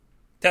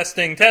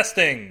Testing,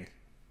 testing.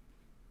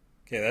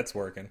 Okay, that's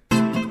working.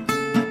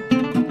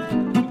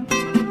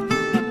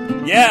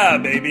 Yeah,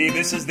 baby,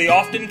 this is the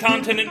often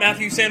continent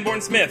Matthew Sanborn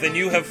Smith, and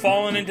you have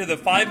fallen into the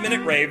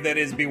 5-minute rave that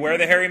is Beware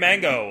the Hairy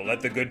Mango. Let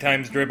the good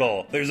times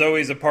dribble. There's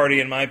always a party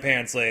in my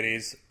pants,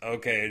 ladies.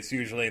 Okay, it's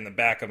usually in the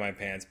back of my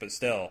pants, but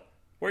still.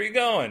 Where are you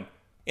going?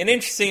 An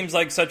inch seems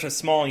like such a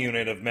small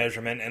unit of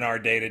measurement in our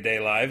day-to-day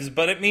lives,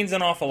 but it means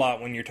an awful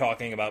lot when you're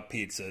talking about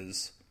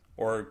pizzas,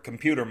 or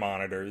computer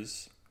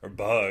monitors, or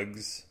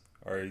bugs,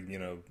 or,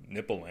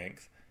 nipple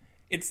length.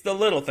 It's the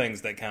little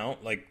things that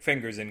count, like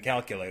fingers in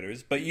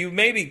calculators, but you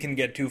maybe can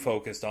get too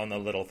focused on the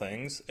little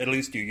things, at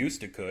least you used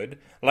to could,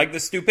 like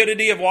the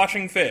stupidity of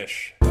washing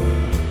fish.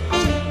 The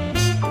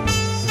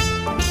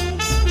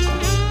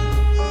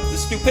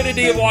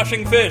Stupidity of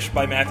Washing Fish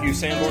by Matthew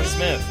Sanborn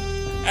Smith.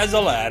 As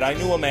a lad, I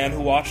knew a man who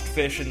washed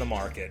fish in the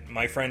market.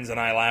 My friends and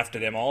I laughed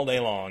at him all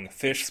day long.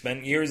 Fish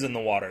spent years in the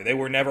water. They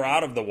were never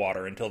out of the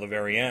water until the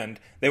very end.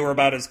 They were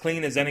about as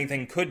clean as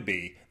anything could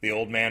be. The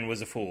old man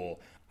was a fool.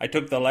 I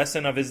took the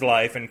lesson of his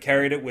life and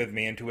carried it with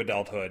me into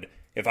adulthood.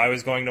 If I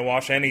was going to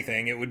wash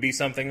anything, it would be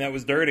something that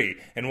was dirty.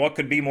 And what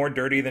could be more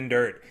dirty than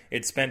dirt?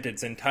 It spent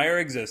its entire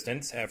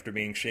existence, after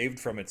being shaved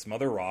from its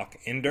mother rock,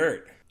 in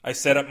dirt. I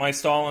set up my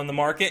stall in the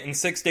market, and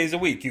 6 days a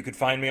week you could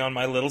find me on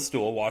my little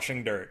stool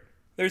washing dirt.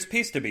 There's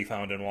peace to be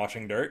found in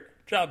washing dirt.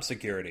 Job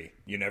security.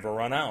 You never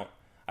run out.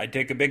 I'd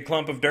take a big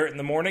clump of dirt in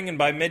the morning, and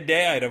by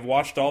midday I'd have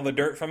washed all the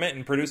dirt from it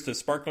and produced a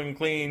sparkling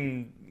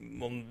clean...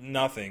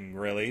 nothing,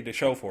 really, to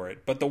show for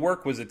it, but the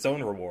work was its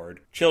own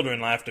reward.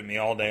 Children laughed at me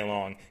all day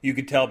long. You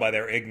could tell by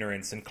their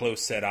ignorance and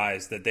close-set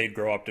eyes that they'd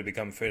grow up to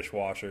become fish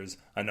washers.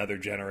 Another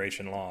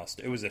generation lost.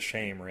 It was a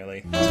shame,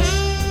 really.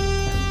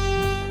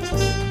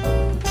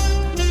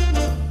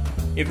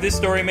 If this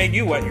story made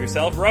you wet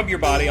yourself, rub your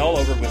body all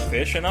over with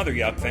fish and other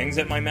yuck things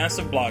at my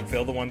massive blog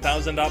fill,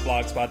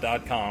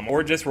 the1000.blogspot.com,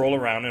 or just roll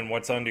around in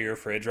what's under your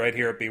fridge right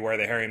here at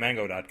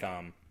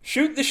bewarethehairymango.com.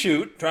 Shoot the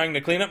shoot, trying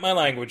to clean up my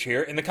language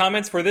here, in the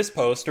comments for this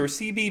post, or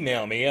CB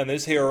mail me, and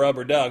this here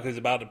rubber duck who's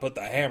about to put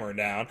the hammer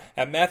down,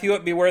 at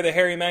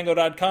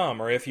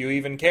Matthew@bewarethehairymango.com, or if you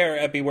even care,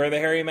 at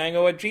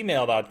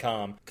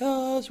bewarethehairymango@gmail.com.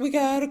 'Cause we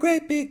got a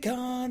great big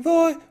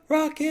convoy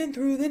rocking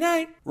through the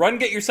night. Run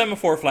get your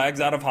semaphore flags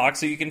out of Hawk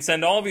so you can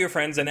send all of your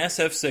friends an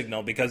SF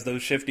signal, because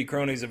those shifty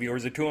cronies of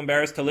yours are too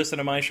embarrassed to listen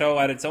to my show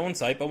at its own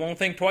site, but won't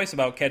think twice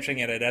about catching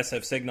it at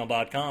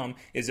sfsignal.com.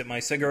 Is it my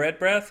cigarette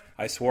breath?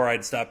 I swore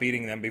I'd stop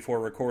eating them before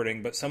recording,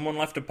 but someone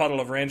left a puddle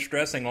of ranch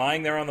dressing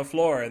lying there on the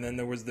floor, and then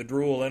there was the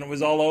drool, and it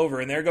was all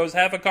over, and there goes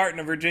half a carton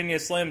of Virginia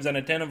Slims and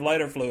a tin of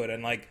lighter fluid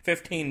in like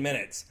 15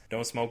 minutes.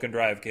 Don't smoke and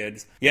drive,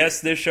 kids.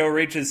 Yes, this show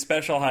reaches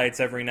special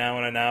heights every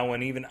now and now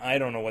when even I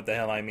don't know what the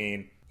hell I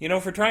mean. You know,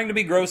 for trying to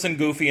be gross and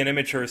goofy and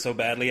immature so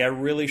badly, I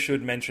really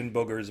should mention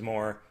boogers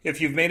more.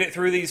 If you've made it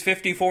through these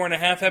 54 and a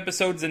half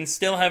episodes and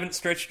still haven't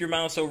stretched your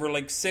mouse over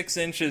like 6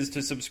 inches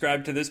to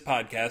subscribe to this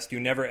podcast, you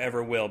never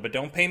ever will. But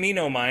don't pay me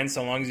no mind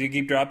so long as you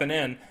keep dropping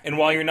in. And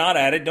while you're not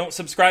at it, don't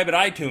subscribe at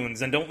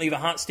iTunes and don't leave a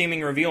hot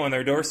steaming review on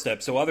their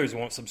doorstep so others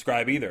won't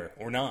subscribe either.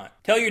 Or not.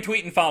 Tell your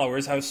tweeting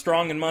followers how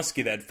strong and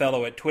musky that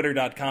fellow at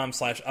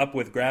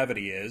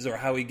twitter.com/upwithgravity is, or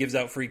how he gives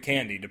out free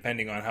candy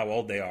depending on how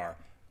old they are.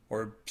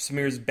 Or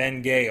smears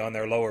Ben Gay on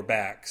their lower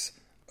backs.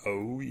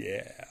 Oh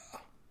yeah.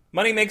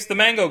 Money makes the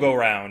mango go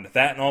round.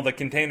 That and all the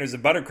containers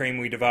of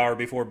buttercream we devour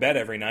before bed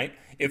every night.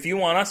 If you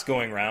want us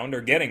going round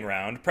or getting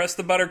round, press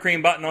the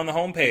buttercream button on the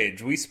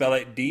homepage. We spell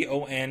it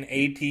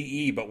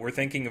D-O-N-A-T-E, but we're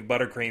thinking of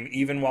buttercream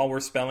even while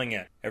we're spelling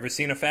it. Ever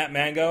seen a fat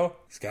mango?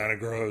 It's kinda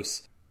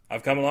gross.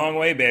 I've come a long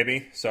way,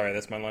 baby. Sorry,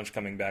 that's my lunch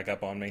coming back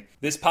up on me.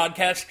 This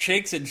podcast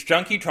shakes its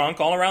junky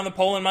trunk all around the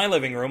pole in my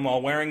living room while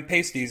wearing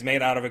pasties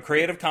made out of a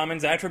Creative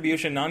Commons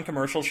Attribution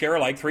Non-Commercial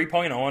Share-alike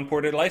 3.0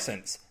 unported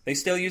license. They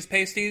still use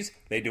pasties?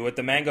 They do at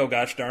the Mango,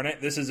 gosh darn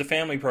it. This is a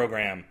family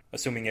program.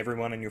 Assuming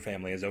everyone in your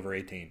family is over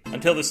 18.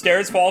 Until the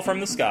stairs fall from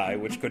the sky,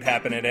 which could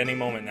happen at any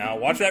moment now.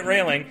 Watch that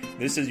railing.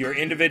 This is your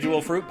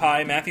individual fruit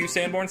pie, Matthew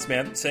Sanborn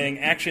Smith, saying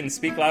actions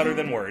speak louder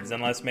than words,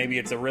 unless maybe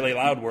it's a really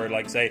loud word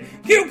like, say,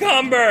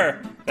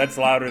 cucumber! That's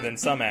louder than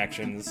some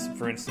actions,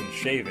 for instance,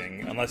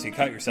 shaving, unless you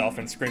cut yourself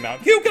and scream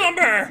out,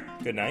 cucumber!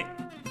 Good night.